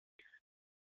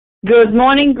Good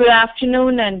morning, good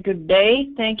afternoon, and good day.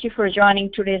 Thank you for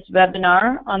joining today's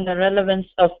webinar on the relevance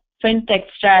of FinTech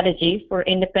strategy for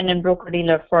independent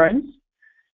broker-dealer firms.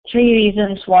 3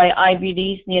 reasons why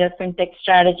IBDs need a FinTech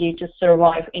strategy to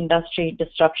survive industry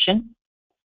disruption.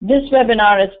 This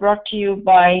webinar is brought to you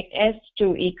by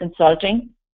S2E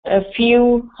Consulting. A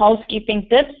few housekeeping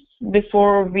tips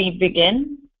before we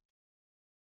begin.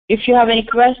 If you have any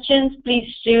questions,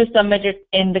 please do submit it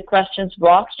in the questions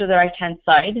box to the right-hand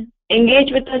side.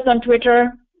 Engage with us on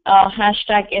Twitter,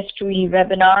 hashtag S2E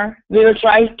webinar. We will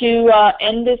try to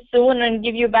end this soon and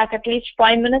give you back at least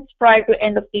 5 minutes prior to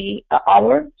end of the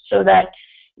hour so that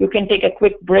you can take a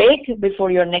quick break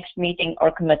before your next meeting or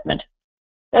commitment.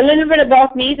 A little bit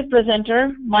about me, the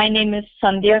presenter. My name is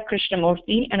Sandhya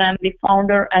Krishnamurthy, and I'm the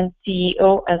founder and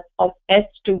CEO of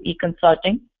S2E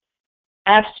Consulting.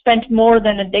 I've spent more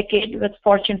than a decade with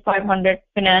Fortune 500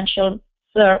 financial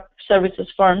services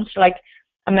firms like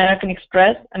American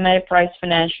Express, Ameriprise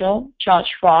Financial, Charles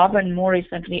Schwab, and more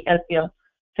recently LPL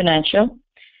Financial.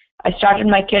 I started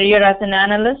my career as an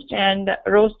analyst and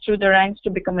rose through the ranks to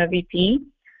become a VP.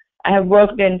 I have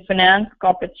worked in finance,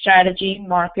 corporate strategy,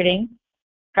 marketing,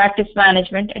 practice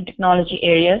management, and technology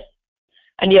areas.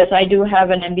 And yes, I do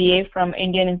have an MBA from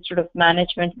Indian Institute of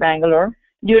Management, Bangalore.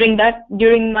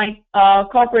 During my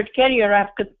corporate career, I've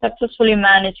successfully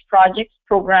managed projects,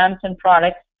 programs, and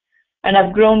products, and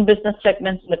I've grown business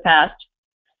segments in the past.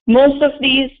 Most of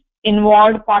these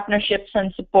involved partnerships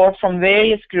and support from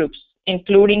various groups,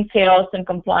 including sales and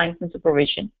compliance and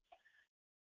supervision.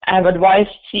 I have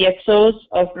advised CXOs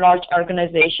of large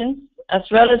organizations, as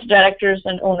well as directors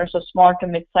and owners of small to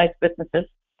mid-sized businesses,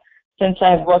 since I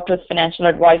have worked with financial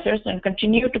advisors and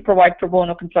continue to provide pro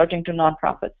bono consulting to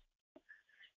nonprofits.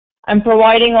 I'm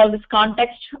providing all this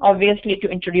context, obviously, to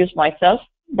introduce myself,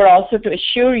 but also to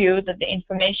assure you that the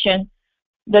information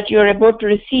that you're about to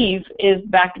receive is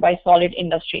backed by solid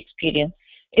industry experience.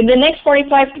 In the next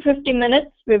 45 to 50 minutes,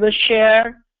 we will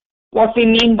share what we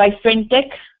mean by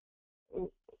FinTech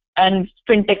and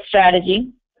FinTech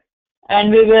strategy.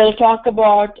 And we will talk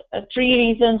about 3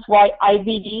 reasons why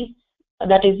IBDs,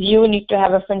 that is, you need to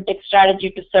have a FinTech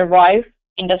strategy to survive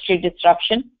industry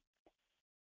disruption.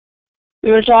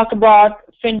 We will talk about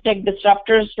FinTech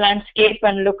disruptors landscape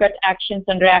and look at actions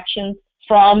and reactions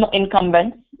from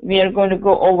incumbents. We are going to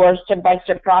go over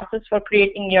step-by-step process for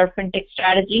creating your FinTech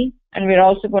strategy, and we're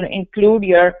also going to include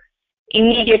your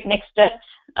immediate next steps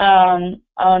on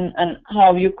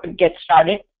how you could get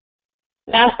started.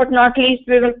 Last but not least,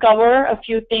 we will cover a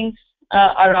few things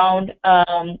around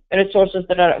resources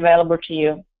that are available to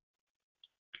you.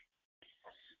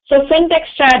 So FinTech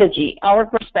strategy, our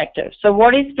perspective. So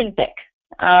what is FinTech?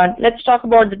 Let's talk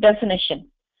about the definition.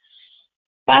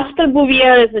 Pascal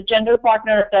Bouvier is a general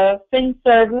partner at a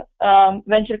FinServ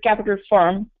venture capital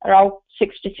firm, Route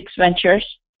 66 Ventures.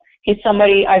 He's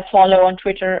somebody I follow on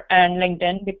Twitter and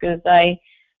LinkedIn because I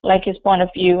like his point of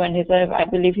view, and I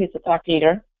believe he's a thought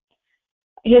leader.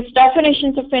 His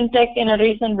definitions of FinTech in a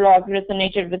recent blog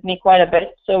resonated with me quite a bit,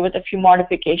 so with a few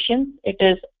modifications, it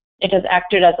has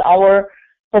acted as our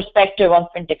perspective on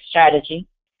FinTech strategy.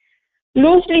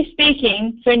 Loosely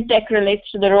speaking, FinTech relates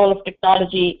to the role of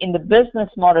technology in the business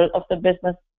model of the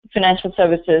business financial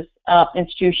services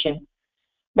institution.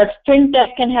 But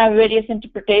FinTech can have various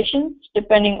interpretations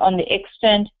depending on the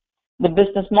extent the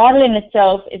business model in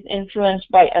itself is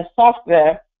influenced by a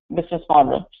software business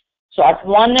model. So at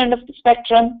one end of the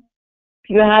spectrum,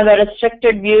 you have a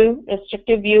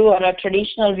restrictive view or a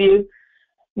traditional view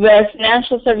where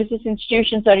financial services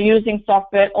institutions are using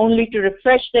software only to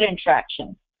refresh their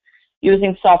interactions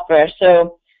using software.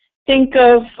 So think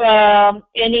of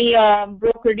any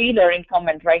broker-dealer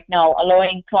incumbent right now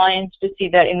allowing clients to see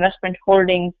their investment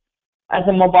holdings as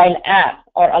a mobile app,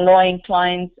 or allowing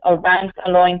clients or banks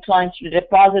allowing clients to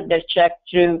deposit their check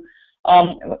through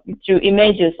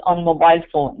images on mobile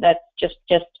phone. That's just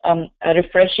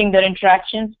refreshing their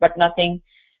interactions, but nothing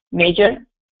major.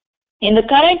 In the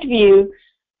current view,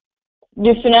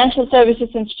 the financial services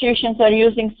institutions are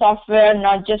using software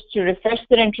not just to refresh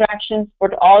their interactions,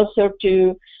 but also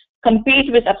to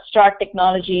compete with upstart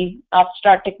technology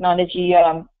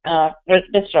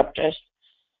disruptors.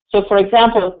 So, for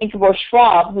example, think about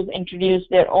Schwab, who's introduced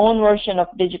their own version of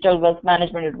digital wealth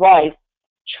management advice,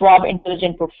 Schwab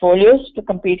Intelligent Portfolios, to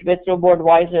compete with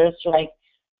robo-advisors like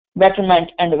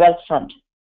Betterment and Wealthfront.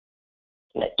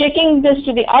 Taking this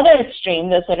to the other extreme,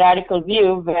 there's a radical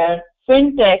view where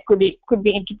FinTech could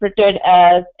be interpreted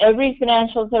as every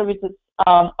financial services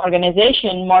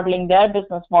organization modeling their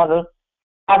business model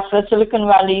after a Silicon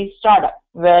Valley startup,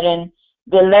 wherein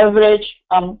they leverage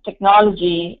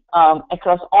technology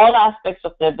across all aspects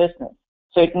of their business.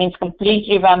 So it means complete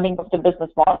revamping of the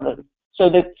business model. So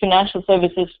the financial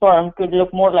services firm could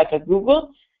look more like a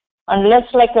Google and less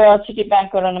like a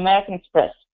Citibank or an American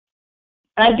Express.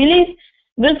 And I believe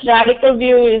this radical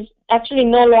view is actually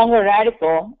no longer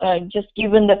radical, just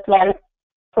given the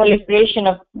proliferation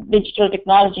of digital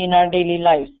technology in our daily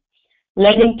lives.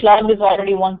 Lending Cloud is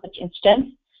already one such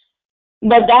instance,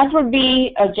 but that would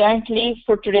be a giant leap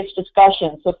for today's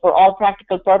discussion. So for all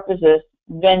practical purposes,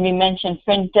 when we mention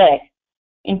FinTech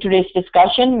in today's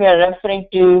discussion, we are referring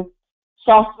to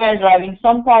software driving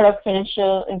some part of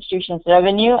financial institutions'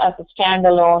 revenue as a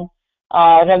standalone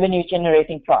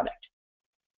revenue-generating product.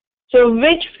 So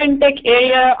which FinTech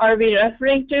area are we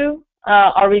referring to?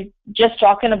 Are we just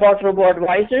talking about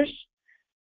robo-advisors?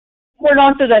 Hold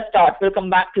on to that thought. We'll come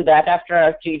back to that after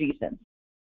our 3 reasons.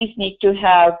 We need to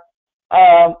have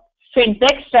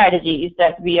FinTech strategies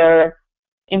that we are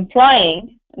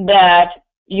implying that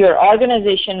your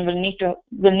organization will need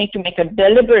to make a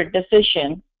deliberate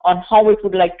decision on how it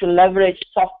would like to leverage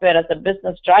software as a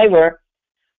business driver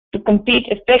to compete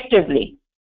effectively.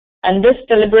 And this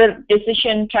deliberate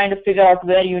decision, trying to figure out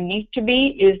where you need to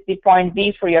be, is the point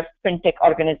B for your FinTech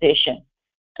organization.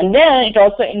 And then it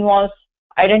also involves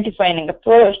identifying an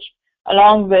approach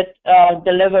along with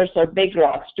the levers or big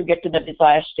rocks to get to the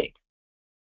desired state.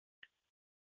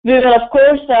 We will, of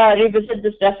course, revisit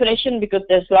this definition because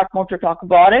there's a lot more to talk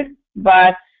about it.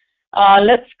 But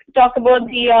let's talk about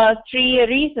the 3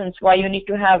 reasons why you need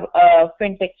to have a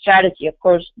FinTech strategy. Of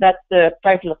course, that's the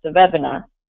title of the webinar.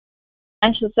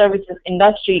 Financial services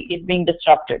industry is being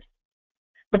disrupted.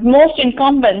 But most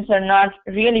incumbents are not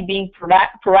really being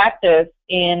proactive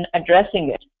in addressing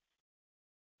it.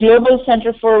 Global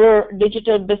Center for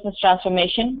Digital Business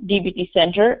Transformation, DBT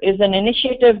Center, is an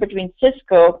initiative between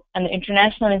Cisco and the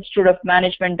International Institute of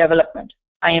Management Development,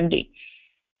 IMD.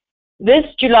 This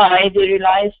July,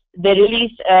 they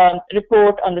released a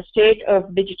report on the state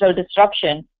of digital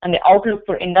disruption and the outlook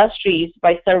for industries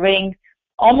by surveying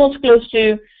almost close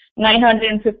to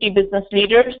 950 business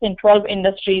leaders in 12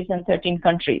 industries and 13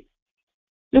 countries.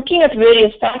 Looking at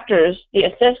various factors, they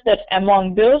assessed that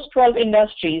among those 12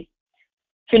 industries,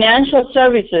 financial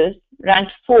services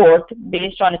ranked 4th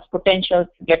based on its potential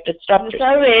to get disrupted. In the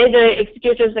survey, the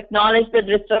executives acknowledged that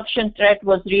the disruption threat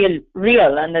was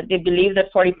real and that they believe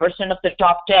that 40% of the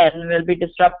top 10 will be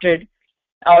disrupted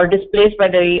or displaced by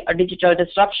the digital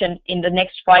disruption in the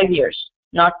next 5 years.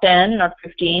 Not 10, not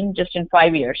 15, just in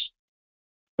 5 years.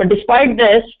 But despite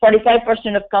this,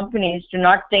 45% of companies do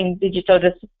not think digital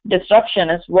disruption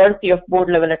is worthy of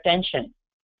board-level attention.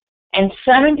 And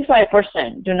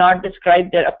 75% do not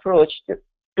describe their approach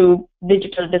to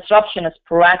digital disruption as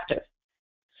proactive.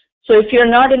 So if you're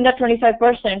not in that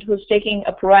 25% who's taking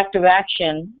a proactive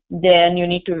action, then you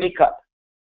need to wake up.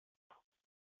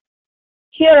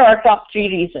 Here are our top 3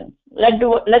 reasons.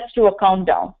 Let's do a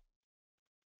countdown.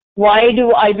 Why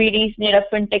do IBDs need a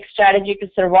FinTech strategy to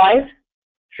survive?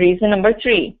 Reason number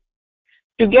 3,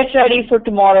 to get ready for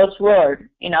tomorrow's world.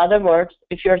 In other words,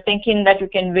 if you're thinking that you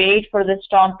can wait for the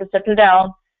storm to settle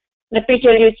down, let me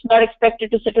tell you, it's not expected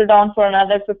to settle down for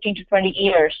another 15 to 20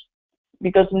 years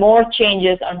because more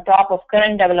changes on top of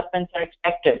current developments are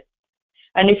expected.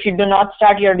 And if you do not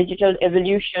start your digital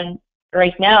evolution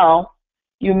right now,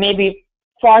 you may be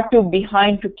far too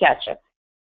behind to catch up.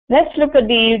 Let's look at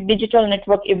the digital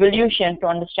network evolution to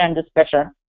understand this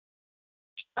better.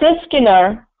 Chris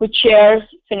Skinner, who chairs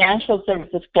Financial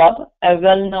Services Club, a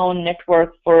well-known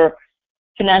network for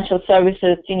financial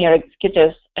services senior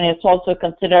executives, and is also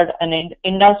considered an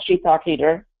industry thought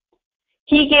leader,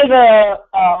 he gave a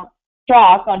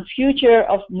talk on future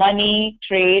of money,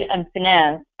 trade, and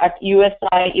finance at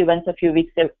USI events a few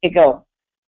weeks ago.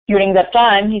 During that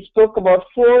time, he spoke about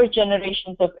 4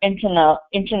 generations of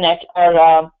internet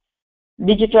or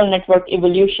digital network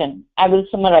evolution. I will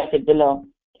summarize it below.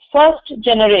 First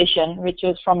generation, which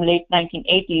was from late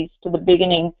 1980s to the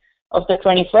beginning of the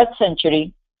 21st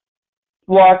century,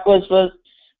 what was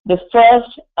the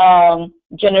first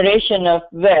generation of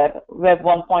Web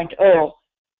 1.0,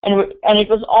 and it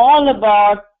was all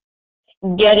about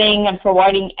getting and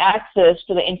providing access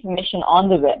to the information on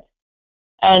the web.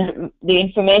 And the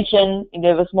information,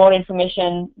 there was more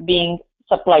information being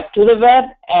supplied to the web,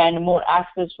 and more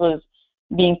access was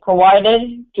being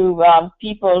provided to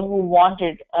people who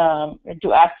wanted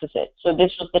to access it. So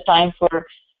this was the time for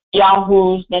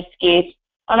Yahoo's, Netscape,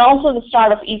 and also the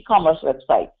start of e-commerce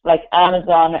websites like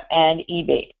Amazon and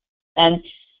eBay. And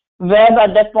web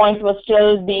at that point was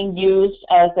still being used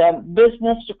as a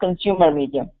business-to-consumer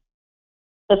medium.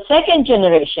 The second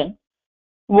generation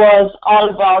was all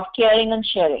about caring and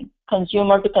sharing,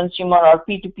 consumer-to-consumer or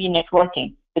P2P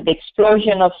networking. with the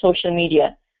explosion of social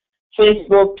media,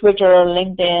 Facebook, Twitter,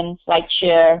 LinkedIn,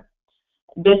 SlideShare.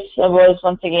 This was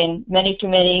once again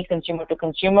many-to-many,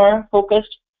 consumer-to-consumer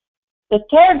focused. The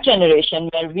third generation,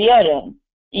 where we are in,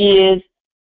 is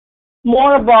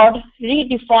more about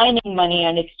redefining money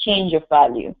and exchange of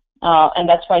value. And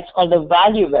that's why it's called the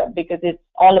value web, because it's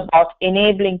all about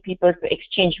enabling people to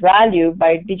exchange value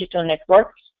by digital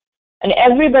networks. And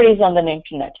everybody's on the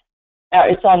internet.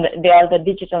 They are the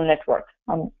digital network,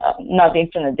 not the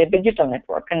internet, the digital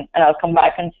network. And I'll come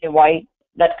back and say why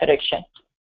that correction.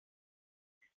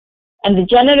 And the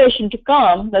generation to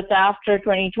come, that's after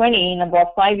 2020, in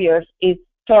about 5 years, is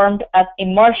termed as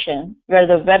immersion, where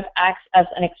the web acts as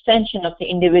an extension of the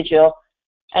individual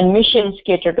and missions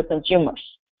cater to consumers.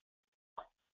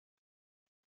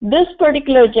 This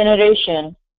particular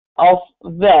generation of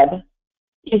web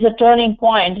is a turning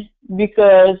point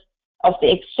because of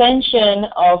the extension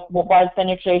of mobile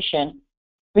penetration,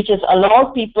 which has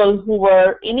allowed people who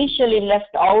were initially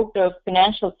left out of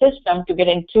financial system to get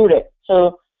included.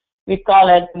 So we call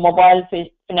it mobile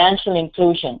financial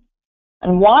inclusion.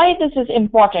 And why this is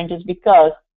important is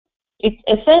because it's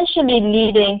essentially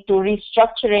leading to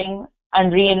restructuring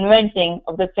and reinventing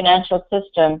of the financial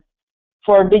system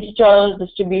for digital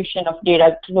distribution of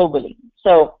data globally.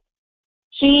 So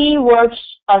 3 words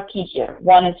are key here.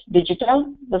 One is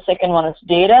digital, the second one is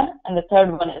data, and the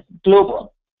third one is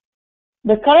global.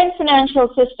 The current financial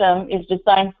system is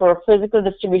designed for physical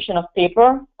distribution of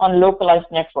paper on localized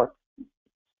networks.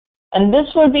 And this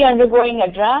will be undergoing a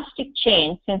drastic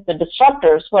change since the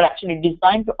disruptors who are actually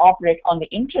designed to operate on the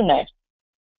internet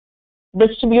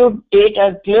distribute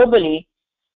data globally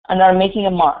and are making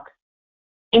a mark.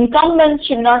 Incumbents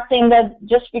should not think that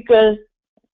just because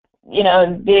they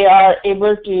have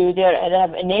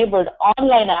enabled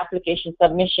online application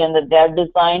submission that they are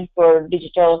designed for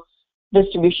digital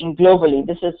distribution globally.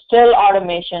 This is still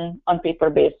automation on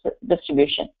paper-based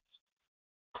distribution.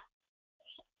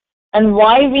 And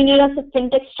why we need a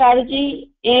FinTech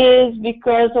strategy is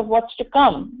because of what's to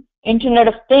come. Internet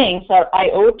of Things, or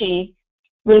IoT,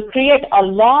 will create a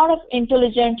lot of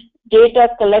intelligent data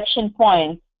collection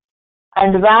points,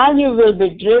 and value will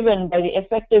be driven by the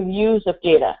effective use of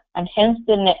data, and hence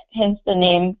the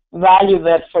name Value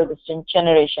Web for this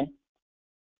generation.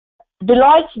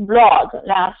 Deloitte's blog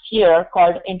last year,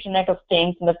 called Internet of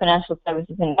Things in the Financial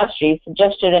Services Industry,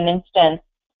 suggested an instance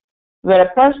where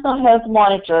a personal health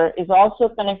monitor is also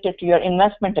connected to your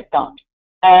investment account.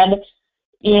 And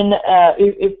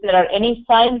if there are any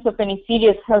signs of any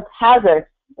serious health hazards,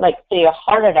 like say a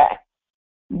heart attack,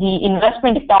 the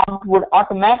investment account would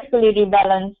automatically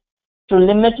rebalance to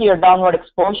limit your downward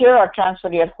exposure or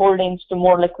transfer your holdings to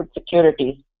more liquid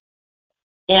securities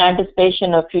in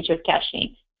anticipation of future cash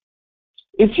needs.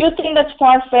 If you think that's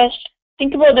far-fetched,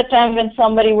 think about the time when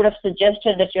somebody would have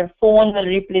suggested that your phone will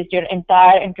replace your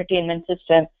entire entertainment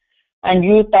system, and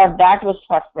you thought that was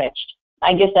far-fetched.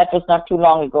 I guess that was not too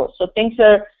long ago. So things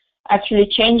are actually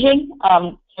changing,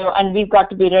 and we've got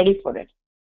to be ready for it.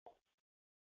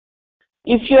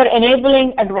 If you're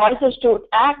enabling advisors to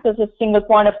act as a single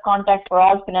point of contact for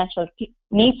all financial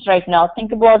needs right now,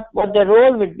 think about what their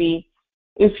role would be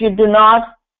if you do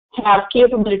not have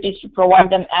capabilities to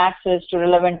provide them access to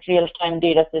relevant real-time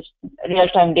data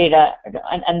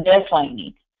and their client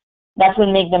needs. That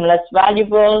will make them less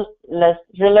valuable, less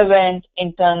relevant.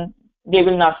 In turn, they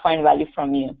will not find value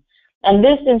from you. And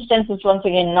this instance is once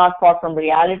again not far from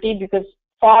reality, because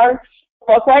for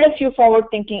quite a few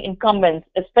forward-thinking incumbents,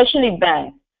 especially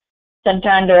banks,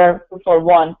 Santander for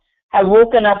one, have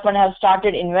woken up and have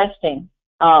started investing.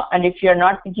 And if you're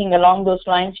not thinking along those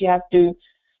lines,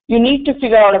 you need to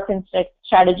figure out a FinTech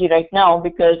strategy right now,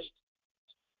 because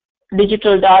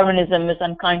digital Darwinism is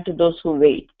unkind to those who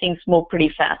wait. Things move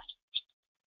pretty fast.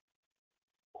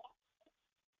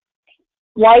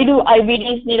 Why do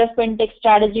IBDs need a FinTech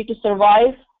strategy to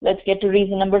survive? Let's get to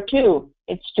reason number 2.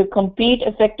 It's to compete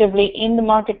effectively in the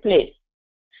marketplace.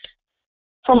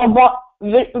 From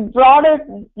a broader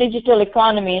digital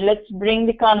economy, let's bring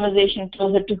the conversation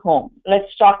closer to home.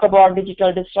 Let's talk about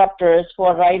digital disruptors who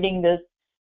are riding this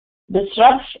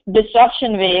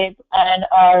disruption wave and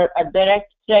are a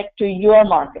direct threat to your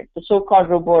market, the so-called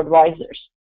robo-advisors.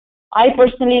 I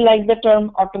personally like the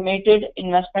term automated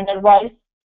investment advice,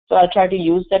 so I'll try to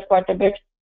use that quite a bit.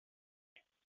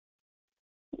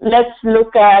 Let's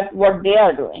look at what they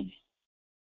are doing.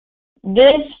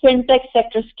 This FinTech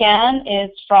sector scan is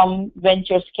from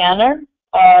Venture Scanner,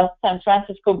 a San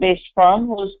Francisco-based firm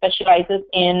who specializes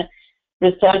in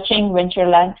researching venture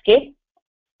landscape.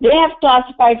 They have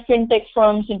classified FinTech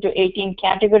firms into 18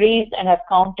 categories and have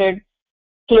counted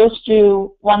close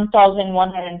to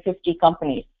 1,150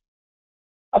 companies.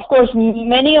 Of course,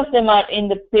 many of them are in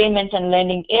the payment and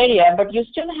lending area, but you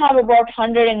still have about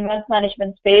 100 in wealth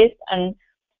management space and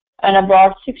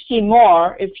about 60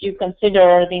 more if you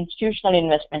consider the institutional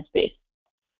investment space.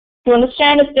 To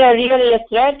understand if they are really a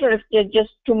threat or if they're just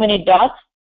too many dots,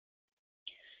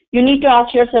 you need to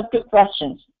ask yourself two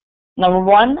questions. Number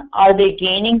one, are they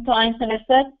gaining clients and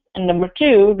assets? And number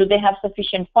two, do they have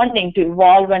sufficient funding to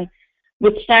evolve and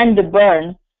withstand the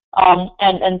burn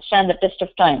and stand the test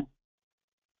of time?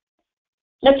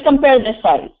 Let's compare the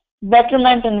size.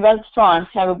 Betterment and Wealthfront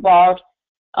have about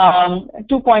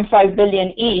 2.5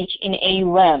 billion each in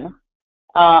AUM,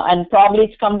 and probably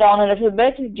it's come down a little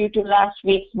bit due to last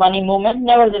week's money movement.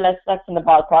 Nevertheless, that's in the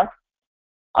ballpark.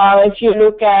 If you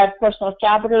look at Personal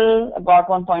Capital, about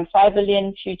 1.5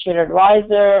 billion, Future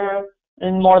Advisor,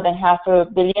 more than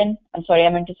 $500 million. I'm sorry, I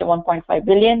meant to say 1.5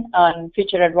 billion, and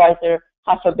Future Advisor,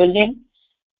 $500 million.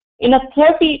 In a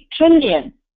 30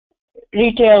 trillion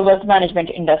retail wealth management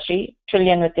industry,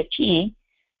 trillion with a T,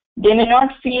 they may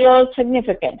not feel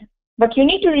significant. But you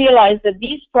need to realize that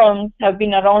these firms have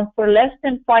been around for less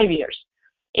than 5 years.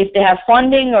 If they have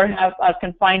funding or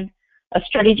can find a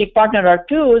strategic partner or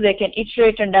two, they can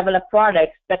iterate and develop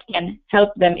products that can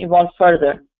help them evolve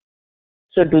further.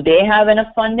 So do they have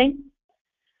enough funding?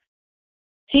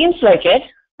 Seems like it,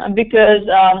 because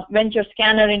Venture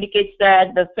Scanner indicates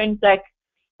that the FinTech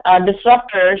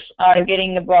disruptors are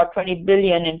getting about 20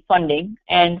 billion in funding,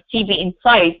 and CB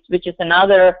Insights, which is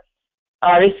another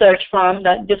research firm,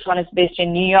 that this one is based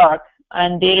in New York,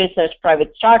 and they research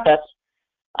private startups.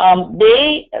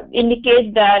 They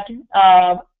indicate that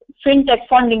FinTech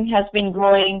funding has been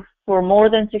growing for more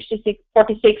than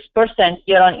 46%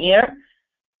 year on year,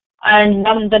 and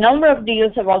the number of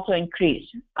deals have also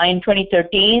increased. In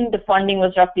 2013, the funding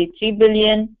was roughly 3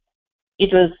 billion.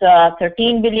 It was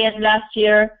 13 billion last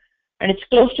year, and it's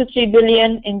close to 3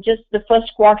 billion in just the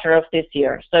first quarter of this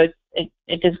year. So it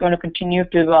is going to continue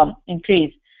to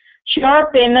increase. Sure,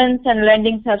 payments and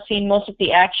lendings have seen most of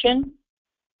the action,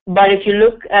 but if you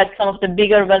look at some of the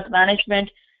bigger wealth management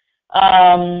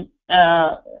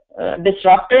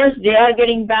disruptors, they are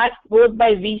getting backed both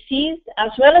by VCs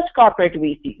as well as corporate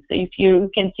VCs. So if you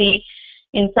can see,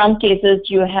 in some cases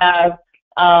you have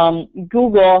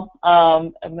Google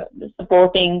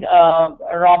supporting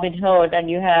Robinhood, and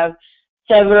you have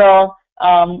several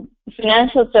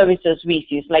financial services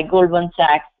VCs like Goldman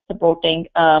Sachs supporting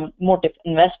Motive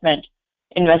investing,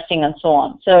 and so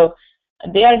on. So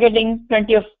they are getting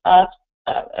plenty of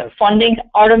funding.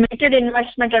 Automated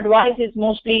investment advice is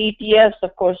mostly ETFs,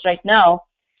 of course, right now,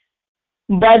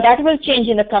 but that will change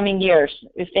in the coming years.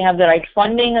 If they have the right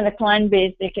funding and the client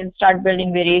base, they can start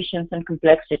building variations and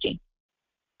complexity.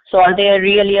 So are they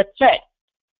really a threat?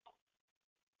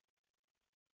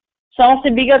 Some of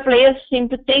the bigger players seem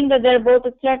to think that they're both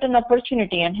a threat and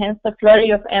opportunity, and hence the flurry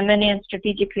of M&A and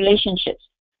strategic relationships.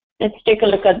 Let's take a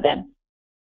look at them.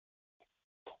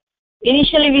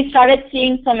 Initially, we started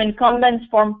seeing some incumbents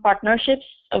form partnerships.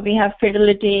 So we have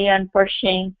Fidelity and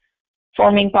Pershing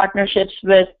forming partnerships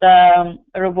with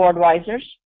robo-advisors.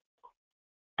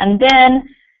 And then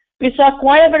we saw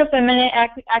quite a bit of M&A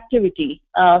activity.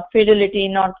 Fidelity,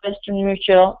 Northwestern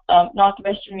Mutual,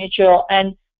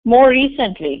 and more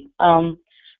recently,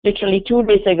 literally 2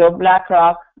 days ago,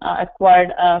 BlackRock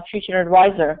acquired Future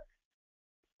Advisor.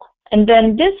 And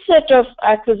then this set of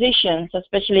acquisitions,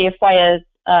 especially FIS,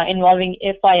 involving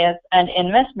FIS and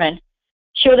investment,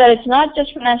 show that it's not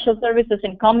just financial services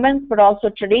incumbents, but also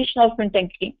traditional fintech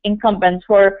incumbents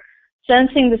who are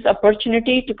sensing this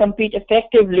opportunity to compete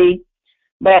effectively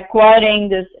by acquiring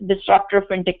this disruptor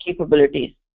fintech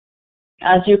capabilities.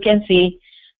 As you can see,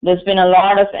 there's been a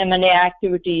lot of M&A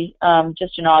activity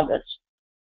just in August.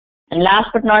 And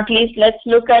last but not least, let's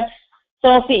look at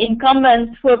some of the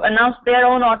incumbents who have announced their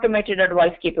own automated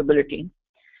advice capability.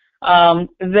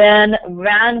 When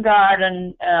Vanguard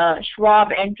and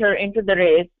Schwab enter into the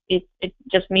race, it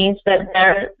just means that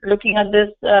they're looking at this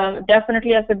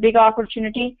definitely as a big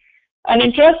opportunity. And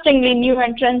interestingly, new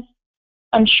entrants,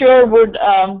 I'm sure, would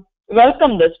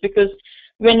welcome this, because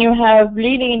when you have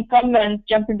leading incumbents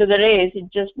jump into the race,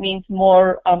 it just means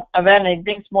more awareness, it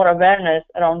brings more awareness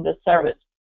around this service.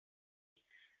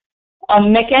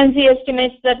 McKinsey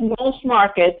estimates that in most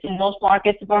markets,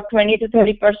 about 20 to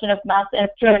 30% of mass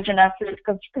affluent and affluent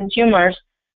consumers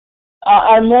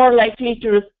are more likely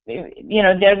to,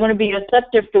 they're going to be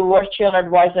receptive to virtual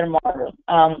advisor model,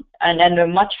 and a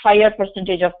much higher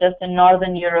percentage of this in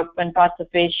Northern Europe and parts of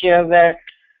Asia, where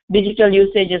digital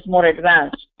usage is more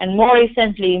advanced. And more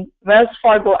recently, Wells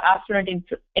Fargo Affluent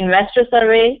Investor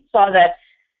Survey saw that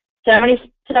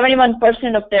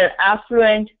 71% of their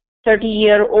affluent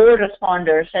 30-year-old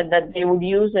responders said that they would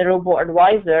use a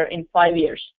robo-advisor in 5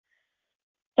 years.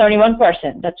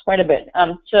 71%, that's quite a bit.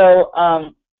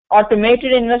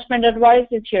 Automated investment advice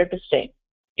is here to stay.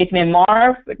 It may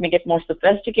morph, it may get more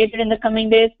sophisticated in the coming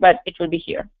days, but it will be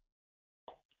here.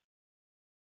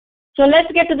 So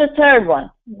let's get to the third one.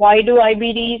 Why do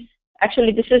IBDs?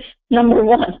 Actually, this is number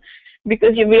one,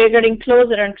 because we are getting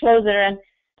closer and closer,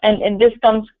 and this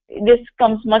comes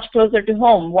much closer to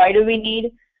home. Why do we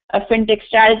need a fintech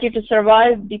strategy to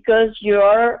survive? Because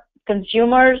your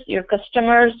consumers, your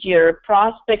customers, your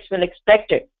prospects will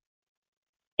expect it.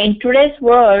 In today's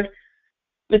world,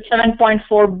 with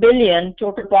 7.4 billion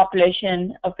total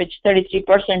population, of which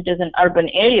 33% is in urban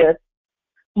areas,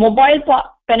 mobile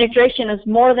penetration is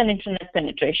more than internet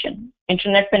penetration.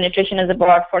 Internet penetration is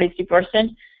about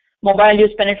 43%, mobile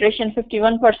use penetration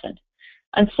 51%,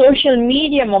 and social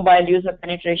media mobile user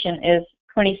penetration is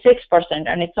 26%,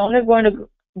 and it's only going to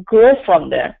grow from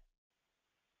there.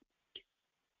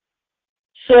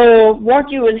 So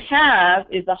what you will have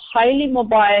is a highly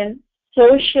mobile,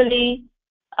 social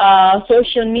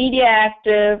media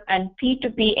active, and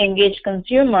P2P engaged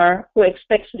consumer who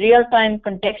expects real-time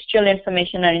contextual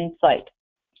information and insight.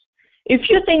 If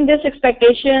you think this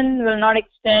expectation will not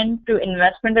extend to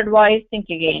investment advice, think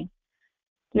again.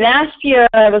 Last year,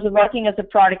 I was working as a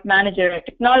product manager, a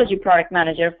technology product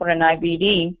manager for an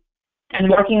IBD, and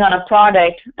working on a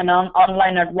product, an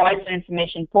online advisor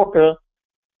information portal,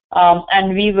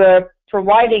 and we were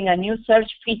providing a new search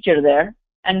feature there.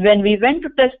 And when we went to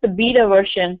test the beta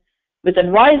version with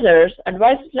advisors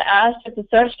asked if the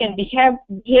search can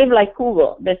behave like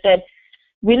Google. They said,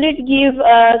 will it give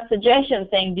a suggestion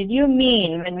saying, did you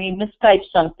mean when we mistype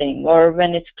something, or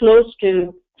when it's close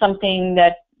to something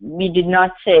that we did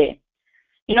not say?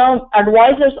 You know,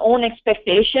 advisors' own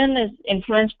expectation is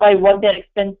influenced by what they're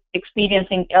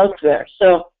experiencing elsewhere.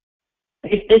 So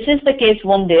if this is the case,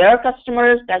 won't their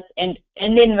customers, that's end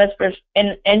investors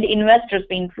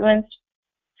be influenced?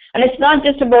 And it's not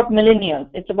just about millennials,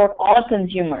 it's about all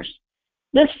consumers.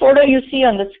 This photo you see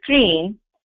on the screen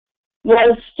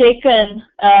was taken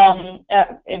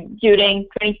during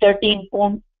 2013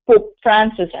 Pope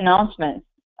Francis announcement.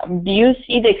 Do you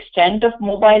see the extent of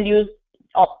mobile use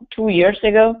 2 years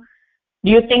ago?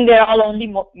 Do you think they're all only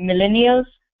millennials?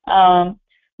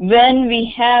 When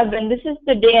this is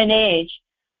the day and age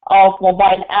of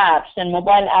mobile apps, and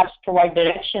mobile apps provide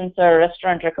directions or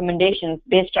restaurant recommendations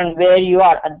based on where you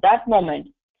are at that moment,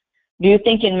 do you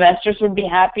think investors would be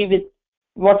happy with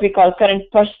what we call current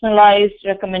personalized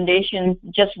recommendations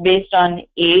just based on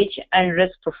age and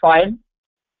risk profile?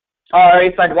 Or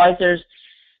if advisors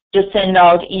just send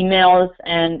out emails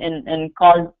and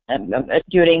call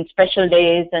during special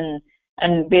days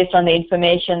and based on the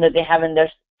information that they have in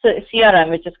their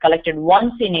CRM, which is collected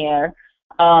once in a year,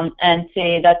 and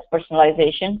say that's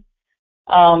personalization.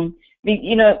 I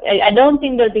don't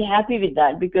think they'll be happy with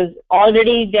that, because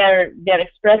already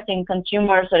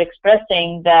consumers are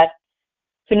expressing that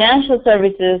financial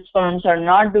services firms are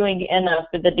not doing enough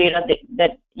with the data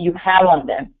that you have on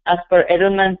them. As per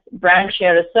Edelman's brand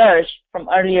share research from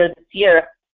earlier this year,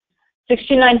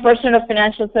 69% of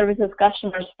financial services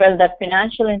customers felt that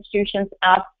financial institutions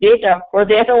asked data for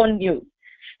their own use,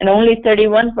 and only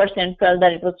 31% felt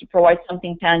that it was to provide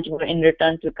something tangible in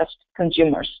return to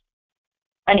consumers.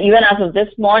 And even as of this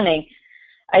morning,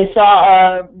 I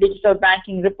saw a digital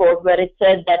banking report where it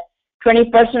said that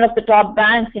 20% of the top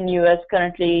banks in US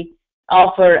currently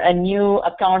offer a new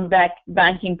account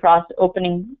banking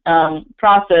opening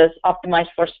process optimized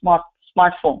for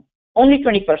smartphone. Only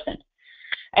 20%.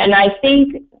 And I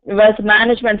think wealth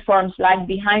management firms lag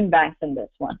behind banks in this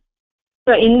one.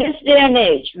 So in this day and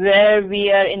age, where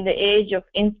we are in the age of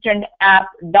instant app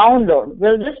download,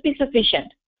 will this be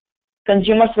sufficient?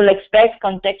 Consumers will expect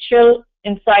contextual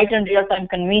insight and real-time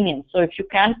convenience. So if you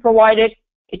can't provide it,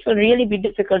 it will really be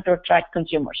difficult to attract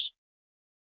consumers.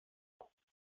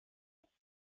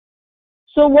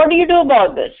 So what do you do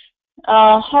about this?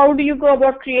 How do you go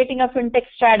about creating a fintech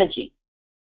strategy?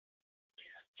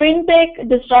 Fintech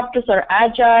disruptors are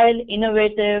agile,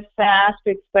 innovative, fast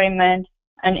to experiment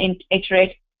and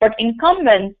iterate, but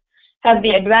incumbents have the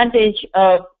advantage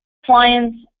of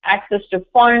clients, access to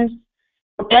funds,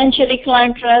 potentially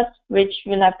client trust, which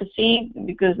we'll have to see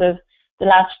because of the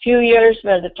last few years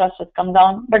where the trust has come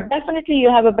down, but definitely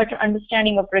you have a better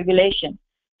understanding of regulation.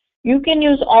 You can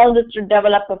use all this to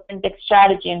develop a fintech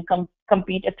strategy and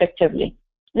compete effectively.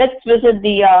 Let's visit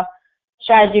the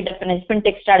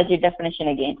fintech strategy definition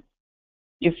again.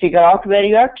 You figure out where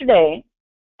you are today,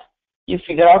 you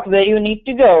figure out where you need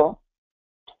to go,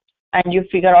 and you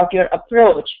figure out your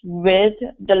approach with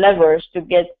the levers to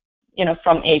get,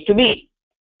 from A to B.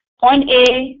 Point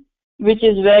A, which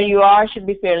is where you are, should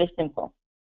be fairly simple.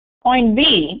 Point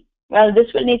B, well, this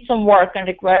will need some work and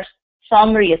requires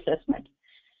some reassessment.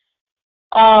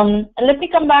 Let me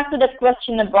come back to that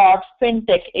question about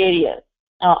FinTech areas.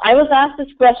 I was asked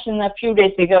this question a few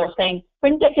days ago, saying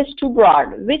FinTech is too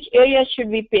broad. Which areas should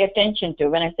we pay attention to?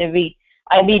 When I say we,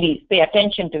 IBDs, pay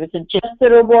attention to. Is it just the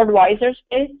robo-advisor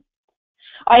space?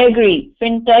 I agree.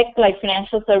 FinTech, like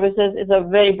financial services, is a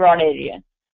very broad area.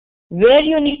 Where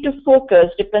you need to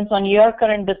focus depends on your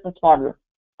current business model.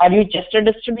 Are you just a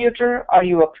distributor? Are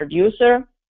you a producer?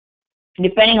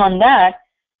 Depending on that,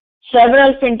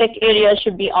 several FinTech areas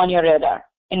should be on your radar.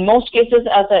 In most cases,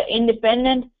 as an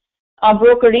independent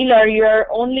broker-dealer, your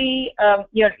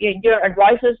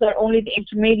advisors are only the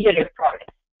intermediary of products.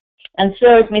 And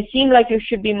so it may seem like you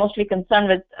should be mostly concerned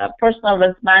with personal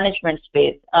wealth management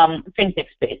space, FinTech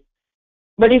space.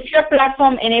 But if your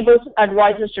platform enables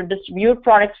advisors to distribute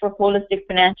products for holistic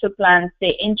financial plans,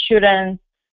 say insurance,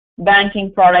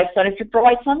 banking products, or if you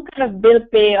provide some kind of bill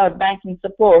pay or banking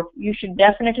support, you should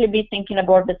definitely be thinking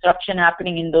about disruption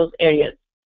happening in those areas.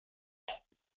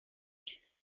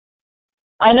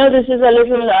 I know this is a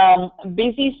little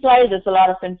busy slide, there's a lot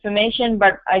of information,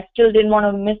 but I still didn't want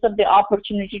to miss up the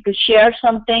opportunity to share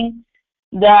something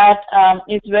that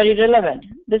is very relevant.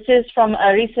 This is from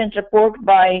a recent report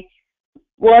by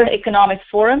World Economic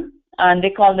Forum, and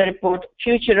they call the report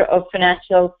Future of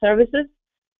Financial Services.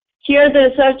 Here the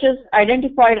researchers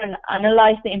identified and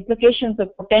analyzed the implications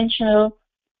of potential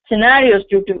scenarios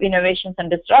due to innovations and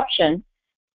disruption.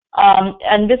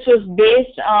 And this was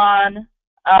based on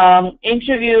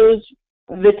interviews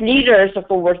with leaders of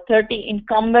over 30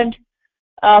 incumbent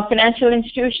financial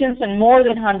institutions and more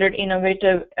than 100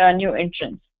 innovative new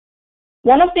entrants.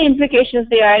 One of the implications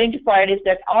they identified is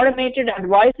that automated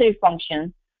advisory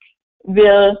functions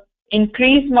will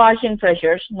increase margin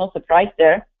pressures, no surprise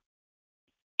there,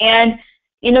 and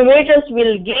innovators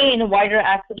will gain wider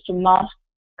access to mass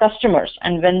customers.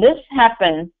 And when this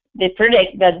happens, they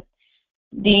predict that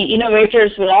the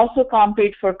innovators will also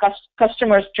compete for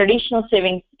customers' traditional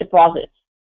savings deposits.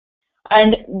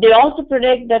 And they also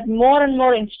predict that more and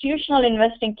more institutional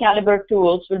investing caliber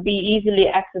tools will be easily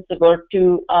accessible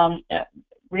to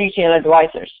retail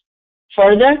advisors.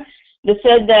 Further, they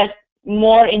said that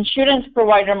more insurance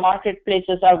provider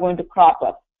marketplaces are going to crop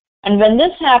up. And when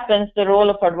this happens, the role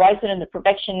of advisor in the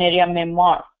protection area may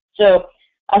morph. So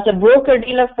as a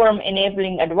broker-dealer firm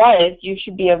enabling advice, you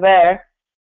should be aware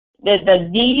that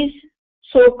these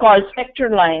so-called sector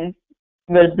lines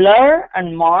will blur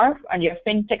and morph, and your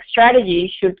FinTech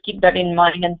strategy should keep that in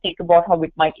mind and think about how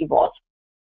it might evolve.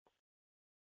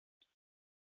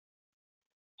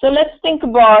 So let's think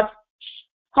about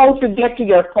how to get to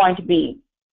your point B.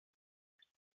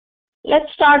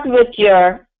 Let's start with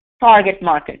your target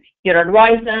market, your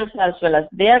advisors as well as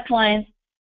their clients.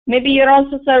 Maybe you're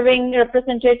also serving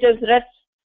representatives, reps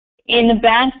in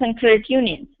banks and credit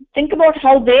unions. Think about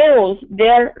how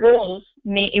their roles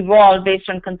may evolve based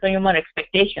on consumer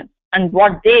expectations and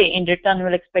what they in return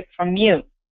will expect from you.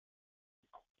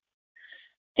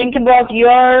 Think about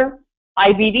your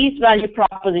IBD's value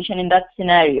proposition in that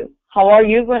scenario. How are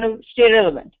you going to stay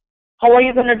relevant? How are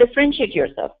you going to differentiate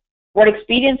yourself? What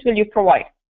experience will you provide?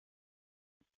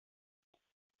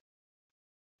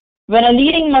 When a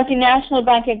leading multinational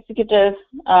bank executive,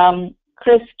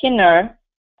 Chris Skinner,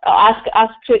 he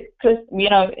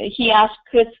asked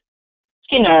Chris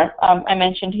Skinner, I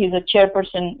mentioned he's a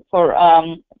chairperson for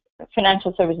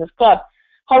Financial Services Club,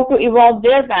 how to evolve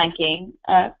their banking.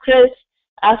 Chris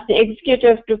asked the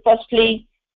executive to firstly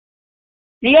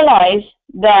realize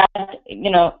that,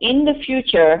 in the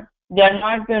future, they're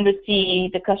not going to see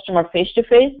the customer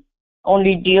face-to-face,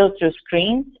 only deal through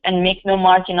screens, and make no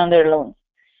margin on their loans.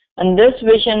 And this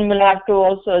vision will have to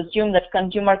also assume that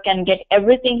consumer can get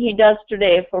everything he does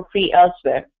today for free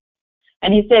elsewhere.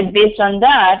 And he said, based on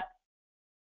that,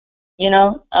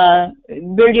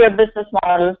 build your business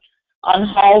model on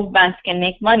how banks can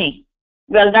make money.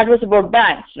 Well, that was about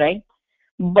banks, right?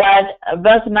 But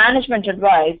wealth management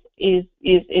advice is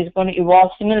going to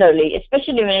evolve similarly,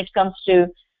 especially when it comes to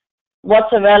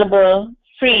what's available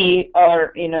free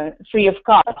or free of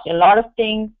cost. A lot of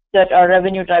things that are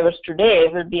revenue drivers today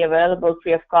will be available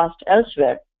free of cost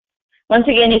elsewhere. Once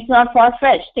again, it's not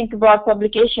far-fetched. Think about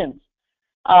publications.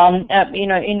 In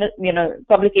the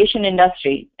publication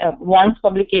industry, once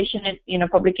publications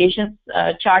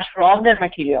charge for all their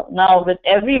material. Now, with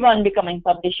everyone becoming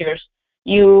publishers,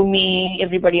 you, me,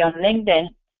 everybody on LinkedIn,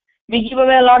 we give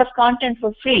away a lot of content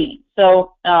for free.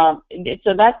 So,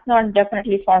 so that's not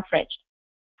definitely far-fetched.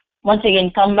 Once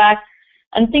again, come back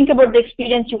and think about the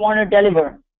experience you want to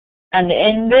deliver. And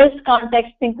in this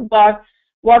context, think about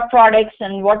what products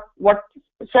and what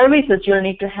services you'll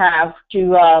need to have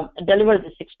to deliver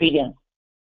this experience.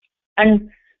 And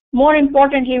more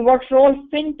importantly, what role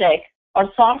FinTech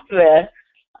or software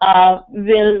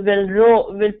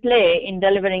will play in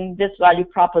delivering this value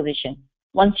proposition.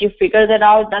 Once you figure that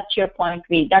out, that's your point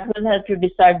B. That will help you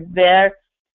decide where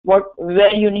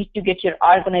you need to get your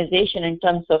organization in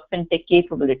terms of FinTech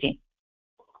capability.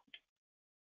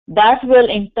 That will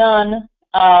in turn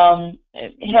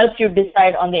help you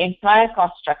decide on the entire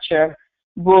cost structure,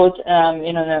 both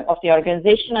of the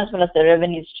organization as well as the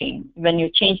revenue stream when you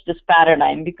change this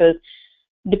paradigm, because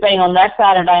depending on that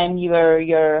paradigm,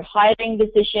 your hiring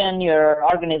decision, your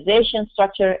organization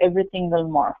structure, everything will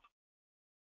morph.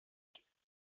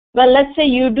 Well, let's say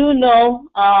you do know,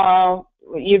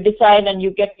 you decide and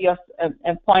you get your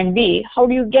point B. How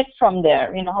do you get from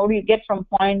there? How do you get from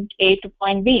point A to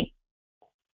point B?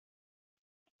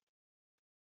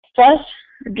 First,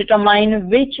 determine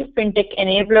which FinTech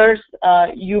enablers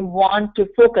you want to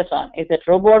focus on. Is it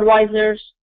robo-advisors?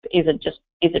 Is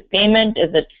it payment?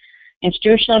 Is it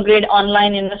institutional grade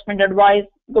online investment advice?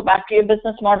 Go back to your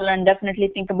business model and definitely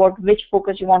think about which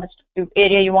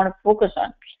area you want to focus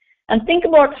on. And think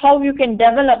about how you can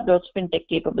develop those FinTech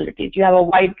capabilities. You have a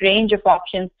wide range of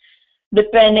options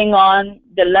depending on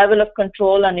the level of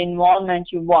control and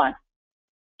involvement you want.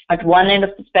 At one end of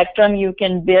the spectrum, you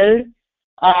can build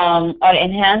or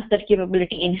enhance that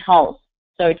capability in-house.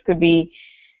 So it could be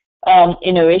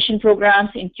innovation programs,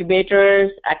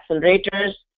 incubators,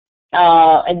 accelerators.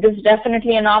 And this is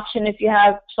definitely an option if you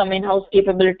have some in-house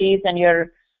capabilities and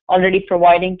you're already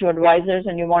providing to advisors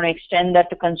and you want to extend that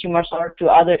to consumers or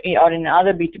in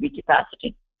other B2B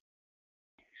capacity.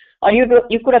 Or you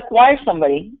could acquire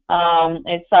somebody.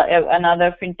 It's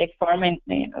another FinTech firm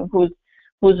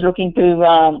who's looking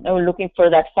for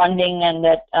that funding and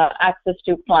that access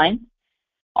to clients.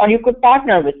 Or you could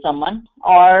partner with someone,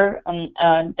 or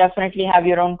definitely have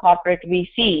your own corporate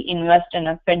VC invest in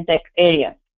a FinTech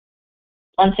area.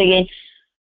 Once again,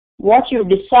 what you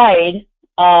decide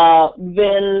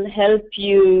will help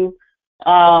you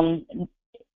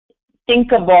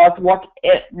think about what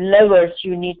levers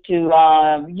you need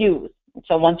to use.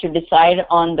 So once you decide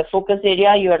on the focus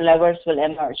area, your levers will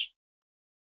emerge.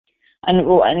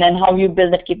 And then how you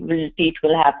build that capability, it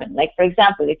will happen. Like, for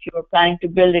example, if you are planning to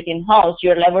build it in-house,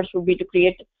 your levers would be to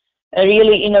create a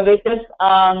really innovative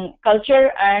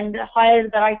culture and hire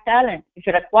the right talent. If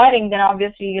you're acquiring, then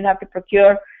obviously you'll have to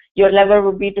procure, your lever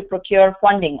would be to procure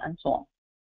funding and so on.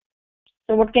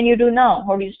 So what can you do now?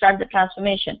 How do you start the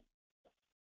transformation?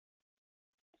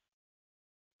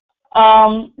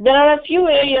 There are a few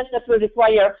areas that will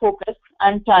require focus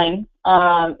and time,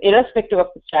 irrespective of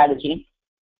the strategy.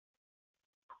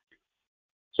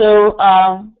 So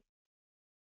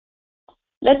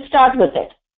let's start with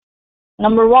it.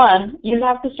 Number one, you'll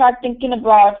have to start thinking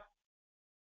about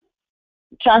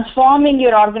transforming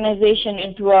your organization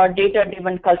into a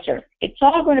data-driven culture. It's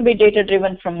all going to be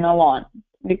data-driven from now on,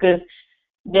 because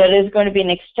there is going to be an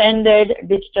extended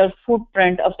digital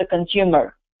footprint of the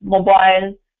consumer,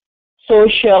 mobile,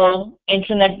 social,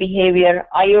 internet behavior,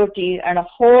 IoT, and a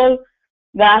whole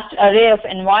vast array of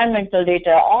environmental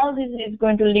data. All this is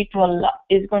going to lead to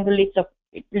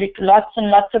lots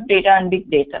and lots of data and big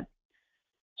data.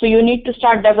 So you need to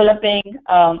start developing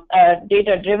a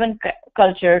data-driven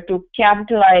culture to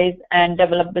capitalize and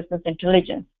develop business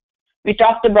intelligence. We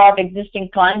talked about existing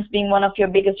clients being one of your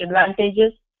biggest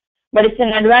advantages, but it's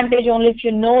an advantage only if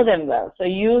you know them well. So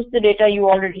use the data you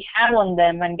already have on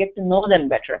them and get to know them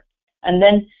better, and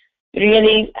then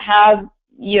really have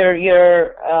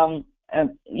your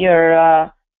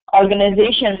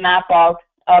organization map out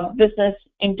a business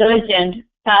intelligent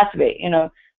pathway,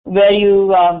 where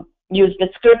you use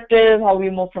descriptive, how we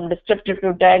move from descriptive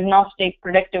to diagnostic,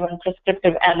 predictive, and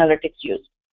prescriptive analytics use.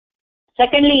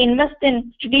 Secondly, invest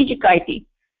in strategic IT.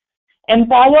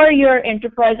 Empower your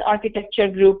enterprise architecture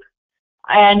group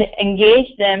and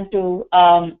engage them to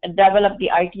develop the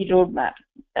IT roadmap.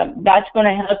 That's going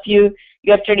to help you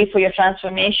get ready for your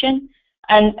transformation,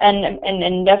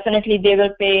 and definitely they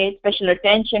will pay special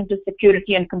attention to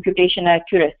security and computation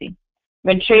accuracy.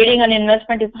 When trading and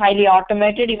investment is highly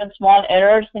automated, even small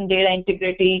errors in data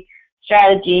integrity,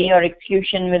 strategy, or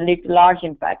execution will lead to large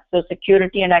impacts. So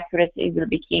security and accuracy will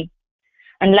be key.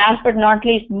 And last but not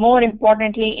least, more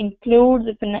importantly, include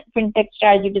the FinTech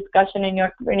strategy discussion in your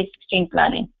 2016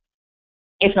 planning,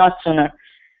 if not sooner.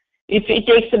 If it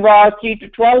takes about 3 to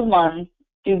 12 months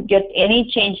to get any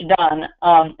change done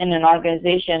in an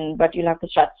organization, but you'll have to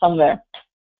start somewhere.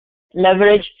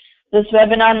 Leverage this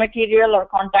webinar material or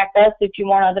contact us if you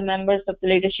want other members of the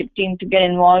leadership team to get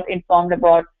informed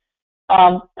about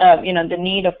the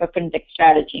need of a FinTech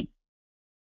strategy.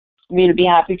 We'll be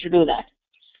happy to do that,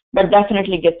 but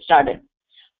definitely get started.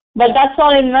 But that's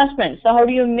all investment. So how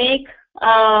do you make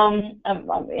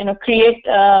create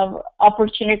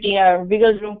opportunity or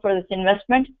wiggle room for this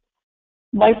investment?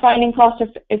 By finding cost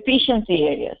efficiency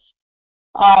areas.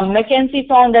 McKinsey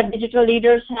found that digital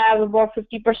leaders have about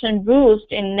 50% boost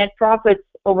in net profits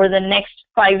over the next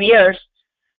 5 years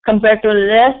compared to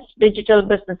less digital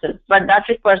businesses, but that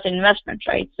requires investment,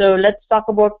 right? So let's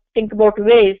think about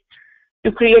ways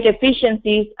to create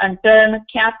efficiencies and turn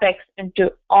CapEx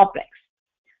into OpEx.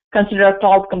 Consider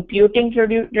cloud computing to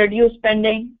reduce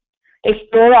spending.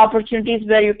 Explore opportunities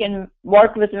where you can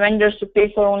work with vendors to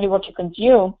pay for only what you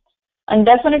consume, and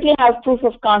definitely have proof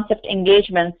of concept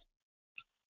engagements,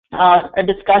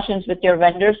 discussions with your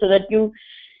vendors, so that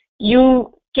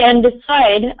you can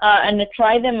decide and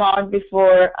try them out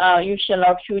before you shell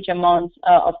out huge amounts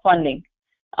of funding,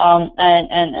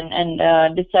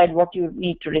 and decide what you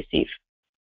need to receive.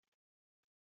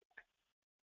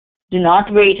 Do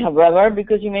not wait, however,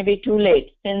 because you may be too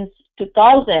late. Since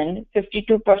 2000,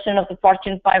 52% of the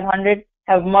Fortune 500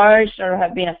 have merged or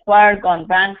have been acquired, gone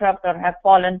bankrupt, or have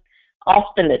fallen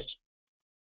off the list.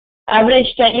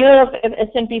 Average tenure of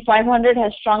S&P 500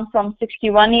 has shrunk from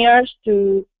 61 years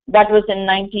to, that was in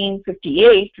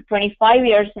 1958, to 25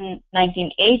 years in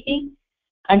 1980,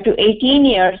 and to 18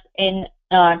 years in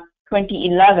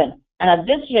 2011. And at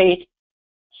this rate,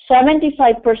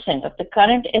 75% of the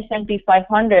current S&P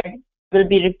 500 will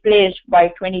be replaced by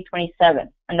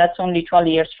 2027, and that's only 12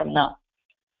 years from now.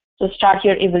 So start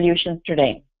your evolution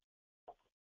today.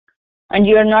 And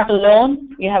you're not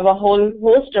alone. You have a whole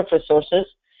host of resources.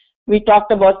 We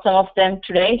talked about some of them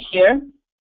today here.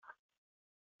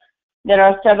 There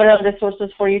are several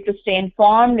resources for you to stay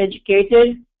informed,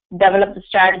 educated, develop the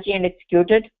strategy, and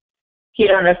execute it.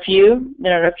 Here are a few.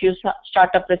 There are a few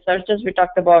startup researchers. We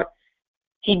talked about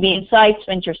TB Insights,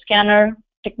 Venture Scanner,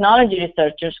 technology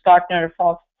researchers, Gartner,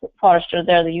 Forrester.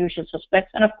 They're the usual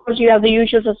suspects. And of course, you have the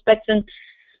usual suspects in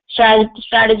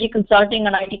strategy consulting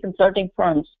and IT consulting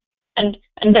firms. And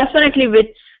definitely with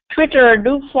Twitter,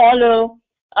 do follow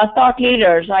thought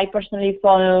leaders. I personally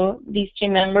follow these 3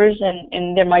 members,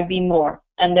 and there might be more.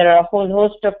 And there are a whole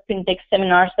host of FinTech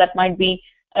seminars that might be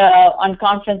on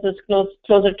conferences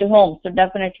closer to home. So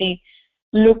definitely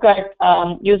look at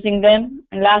using them.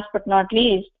 And last but not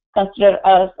least, consider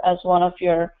us as one of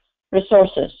your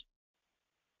resources.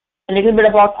 A little bit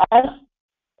about us.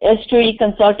 S2E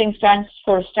Consulting stands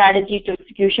for Strategy to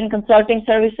Execution Consulting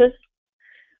Services.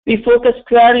 We focus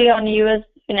squarely on the U.S.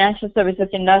 financial services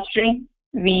industry.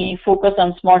 We focus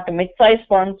on small to mid-sized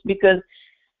firms because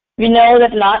we know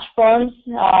that large firms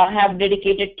have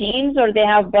dedicated teams, or they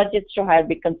have budgets to hire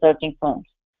big consulting firms.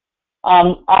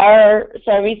 Our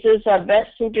services are best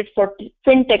suited for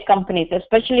FinTech companies,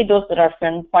 especially those that are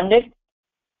funded,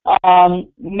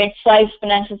 mid-sized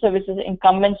financial services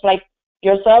incumbents like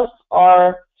yourself,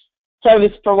 or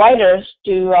service providers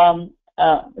to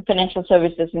financial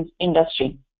services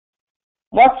industry.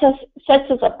 What sets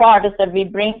us apart is that we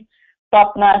bring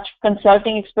top-notch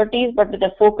consulting expertise, but with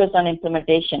a focus on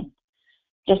implementation.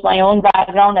 Just my own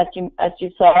background, as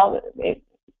you saw, it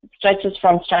stretches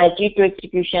from strategy to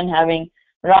execution, having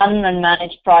run and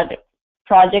managed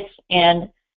projects and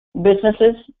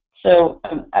businesses. So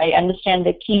I understand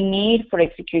the key need for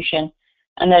execution,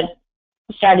 and that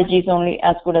strategy is only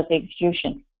as good as the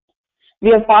execution.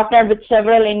 We have partnered with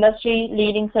several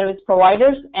industry-leading service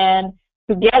providers, and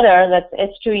together, that's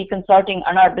S2E Consulting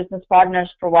and our business partners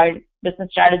provide business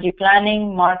strategy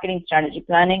planning, marketing strategy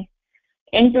planning,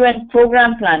 end-to-end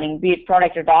program planning, be it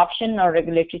product adoption or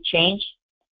regulatory change,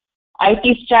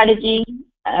 IT strategy,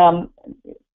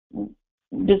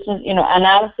 business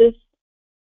analysis,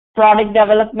 product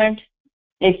development,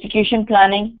 execution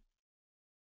planning.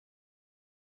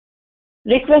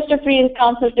 Request a free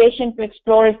consultation to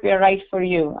explore if we are right for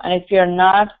you, and if you're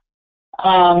not,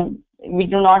 we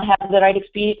do not have the right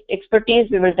expertise,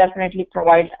 we will definitely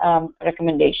provide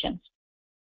recommendations.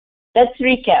 Let's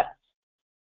recap.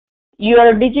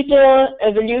 Your digital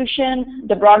evolution,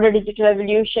 the broader digital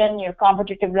evolution, your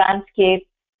competitive landscape,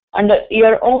 and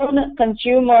your own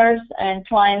consumers and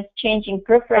clients' changing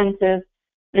preferences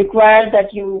require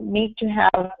that you need to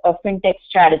have a FinTech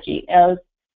strategy, else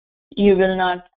you will not